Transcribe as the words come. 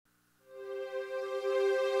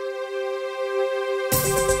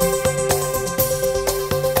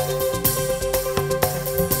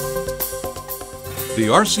The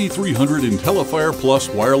RC300 IntelliFire Plus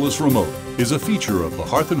wireless remote is a feature of the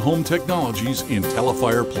Hearth & Home Technologies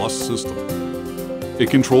IntelliFire Plus system. It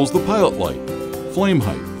controls the pilot light, flame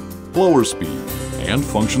height, blower speed, and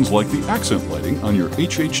functions like the accent lighting on your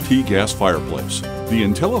HHT gas fireplace. The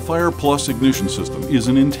IntelliFire Plus ignition system is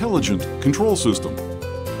an intelligent control system.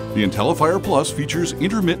 The IntelliFire Plus features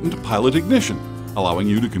intermittent pilot ignition, allowing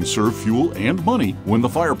you to conserve fuel and money when the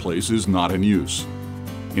fireplace is not in use.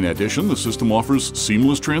 In addition, the system offers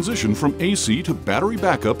seamless transition from AC to battery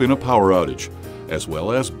backup in a power outage, as well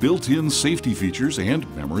as built-in safety features and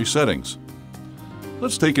memory settings.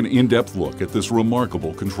 Let's take an in-depth look at this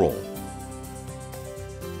remarkable control.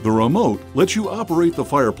 The remote lets you operate the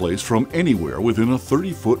fireplace from anywhere within a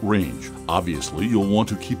 30-foot range. Obviously, you'll want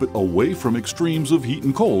to keep it away from extremes of heat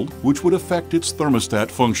and cold, which would affect its thermostat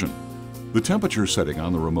function. The temperature setting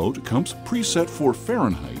on the remote comes preset for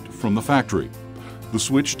Fahrenheit from the factory. The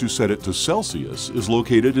switch to set it to Celsius is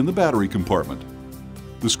located in the battery compartment.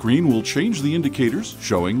 The screen will change the indicators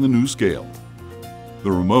showing the new scale.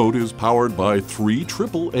 The remote is powered by 3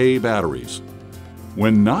 AAA batteries.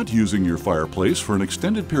 When not using your fireplace for an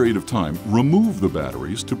extended period of time, remove the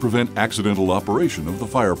batteries to prevent accidental operation of the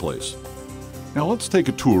fireplace. Now let's take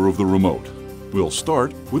a tour of the remote. We'll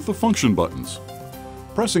start with the function buttons.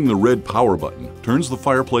 Pressing the red power button turns the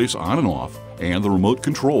fireplace on and off and the remote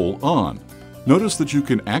control on. Notice that you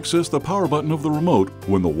can access the power button of the remote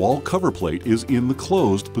when the wall cover plate is in the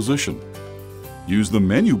closed position. Use the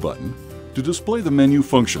menu button to display the menu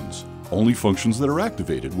functions. Only functions that are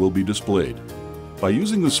activated will be displayed. By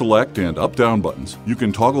using the select and up-down buttons, you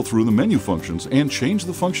can toggle through the menu functions and change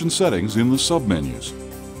the function settings in the sub-menus.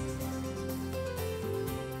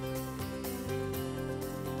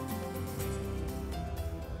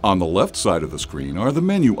 On the left side of the screen are the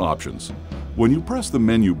menu options. When you press the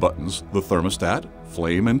menu buttons, the thermostat,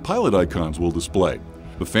 flame, and pilot icons will display.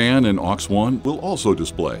 The fan and aux 1 will also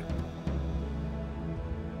display.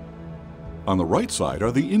 On the right side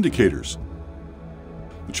are the indicators.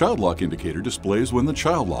 The child lock indicator displays when the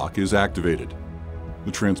child lock is activated.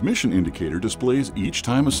 The transmission indicator displays each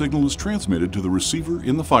time a signal is transmitted to the receiver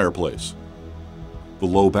in the fireplace. The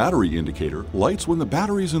low battery indicator lights when the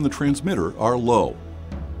batteries in the transmitter are low.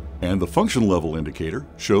 And the function level indicator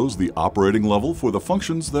shows the operating level for the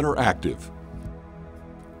functions that are active.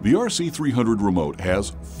 The RC300 remote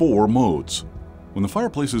has 4 modes. When the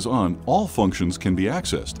fireplace is on, all functions can be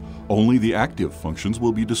accessed. Only the active functions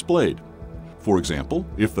will be displayed. For example,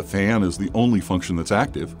 if the fan is the only function that's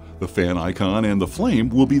active, the fan icon and the flame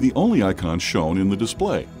will be the only icons shown in the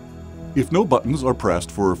display. If no buttons are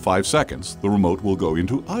pressed for 5 seconds, the remote will go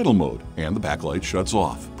into idle mode and the backlight shuts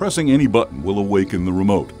off. Pressing any button will awaken the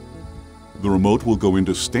remote. The remote will go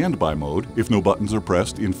into standby mode if no buttons are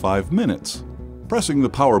pressed in 5 minutes. Pressing the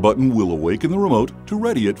power button will awaken the remote to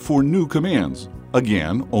ready it for new commands.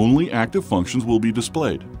 Again, only active functions will be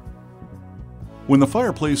displayed. When the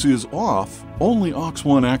fireplace is off, only aux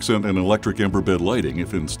 1 accent and electric ember bed lighting,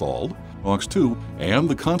 if installed, aux 2, and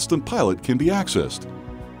the constant pilot can be accessed.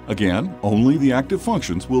 Again, only the active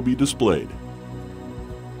functions will be displayed.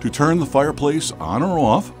 To turn the fireplace on or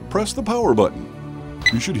off, press the power button.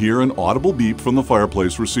 You should hear an audible beep from the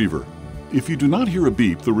fireplace receiver. If you do not hear a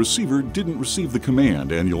beep, the receiver didn't receive the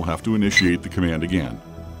command and you'll have to initiate the command again.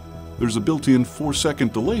 There's a built-in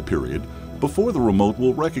 4-second delay period before the remote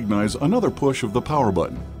will recognize another push of the power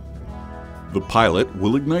button. The pilot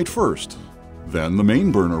will ignite first, then the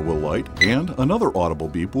main burner will light and another audible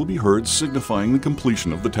beep will be heard signifying the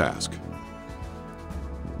completion of the task.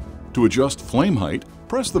 To adjust flame height,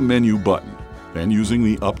 press the menu button. Then using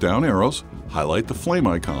the up-down arrows, highlight the flame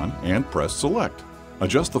icon and press select.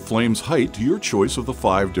 Adjust the flame's height to your choice of the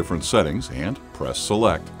 5 different settings and press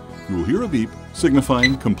select. You will hear a beep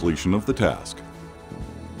signifying completion of the task.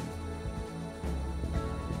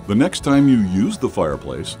 The next time you use the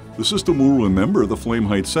fireplace, the system will remember the flame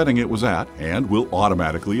height setting it was at and will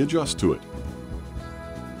automatically adjust to it.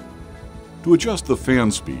 To adjust the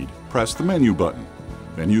fan speed, press the menu button.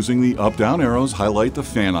 Then using the up-down arrows, highlight the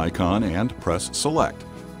fan icon and press select.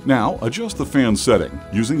 Now adjust the fan setting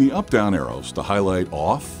using the up-down arrows to highlight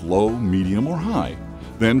off, low, medium, or high.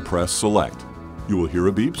 Then press select. You will hear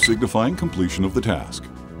a beep signifying completion of the task.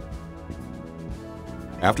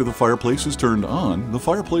 After the fireplace is turned on, the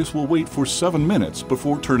fireplace will wait for 7 minutes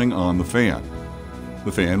before turning on the fan.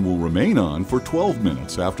 The fan will remain on for 12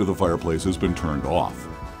 minutes after the fireplace has been turned off.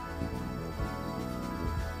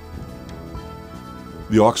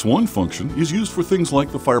 The aux 1 function is used for things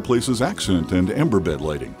like the fireplace's accent and ember bed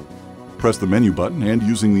lighting. Press the menu button and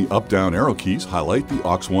using the up-down arrow keys, highlight the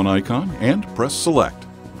aux 1 icon and press select.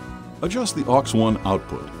 Adjust the aux 1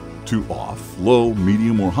 output to off, low,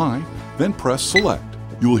 medium, or high, then press select.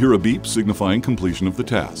 You will hear a beep signifying completion of the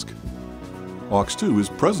task. aux 2 is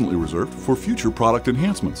presently reserved for future product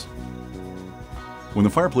enhancements. When the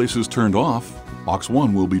fireplace is turned off, aux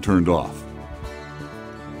 1 will be turned off.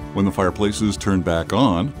 When the fireplace is turned back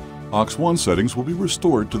on, aux 1 settings will be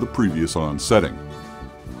restored to the previous on setting.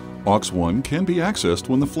 aux 1 can be accessed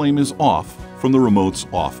when the flame is off from the remote's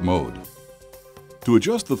off mode. To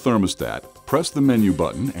adjust the thermostat, press the menu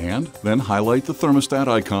button and then highlight the thermostat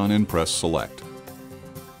icon and press select.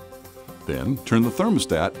 Then turn the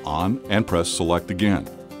thermostat on and press select again.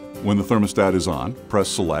 When the thermostat is on, press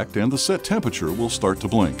select and the set temperature will start to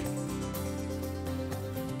blink.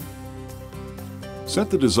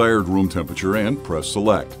 Set the desired room temperature and press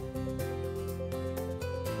select.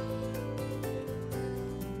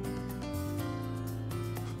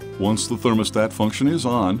 Once the thermostat function is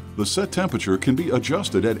on, the set temperature can be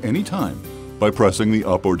adjusted at any time by pressing the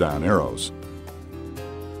up or down arrows.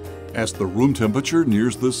 As the room temperature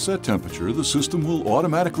nears the set temperature, the system will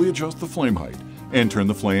automatically adjust the flame height and turn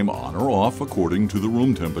the flame on or off according to the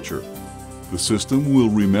room temperature. The system will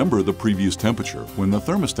remember the previous temperature when the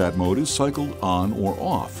thermostat mode is cycled on or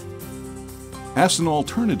off. As an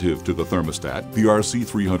alternative to the thermostat, the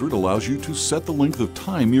RC300 allows you to set the length of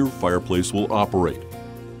time your fireplace will operate.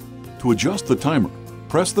 To adjust the timer,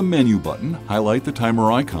 press the menu button, highlight the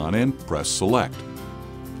timer icon, and press select.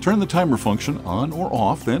 Turn the timer function on or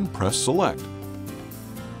off, then press select.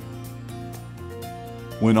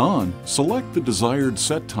 When on, select the desired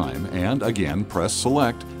set time and again press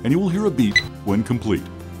select, and you will hear a beep when complete.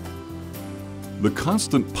 The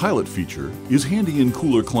constant pilot feature is handy in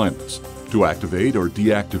cooler climates. To activate or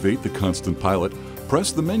deactivate the constant pilot,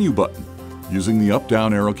 press the menu button. Using the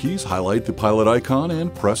up-down arrow keys, highlight the pilot icon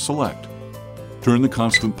and press select. Turn the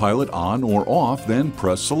constant pilot on or off, then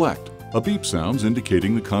press select. A beep sounds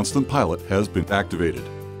indicating the constant pilot has been activated.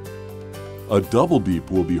 A double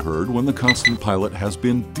beep will be heard when the constant pilot has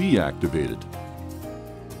been deactivated.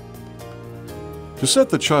 To set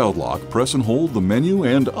the child lock, press and hold the menu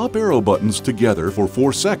and up arrow buttons together for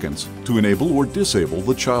 4 seconds to enable or disable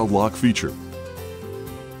the child lock feature.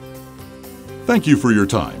 Thank you for your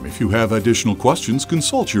time. If you have additional questions,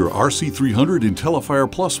 consult your RC300 IntelliFire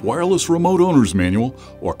Plus Wireless Remote Owner's Manual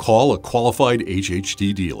or call a qualified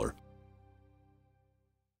HHD dealer.